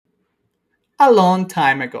a long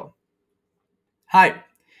time ago. Hi,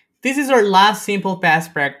 this is our last simple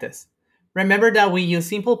past practice. Remember that we use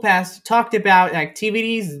simple past to talk about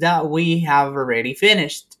activities that we have already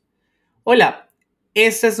finished. Hola,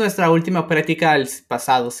 esta es nuestra última práctica del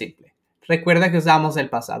pasado simple. Recuerda que usamos el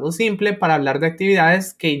pasado simple para hablar de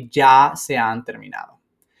actividades que ya se han terminado.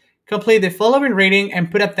 Complete the following reading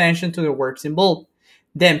and put attention to the words in bold.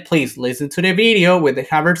 Then please listen to the video with the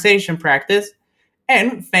conversation practice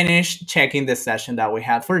and finish checking the session that we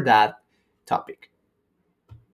had for that topic.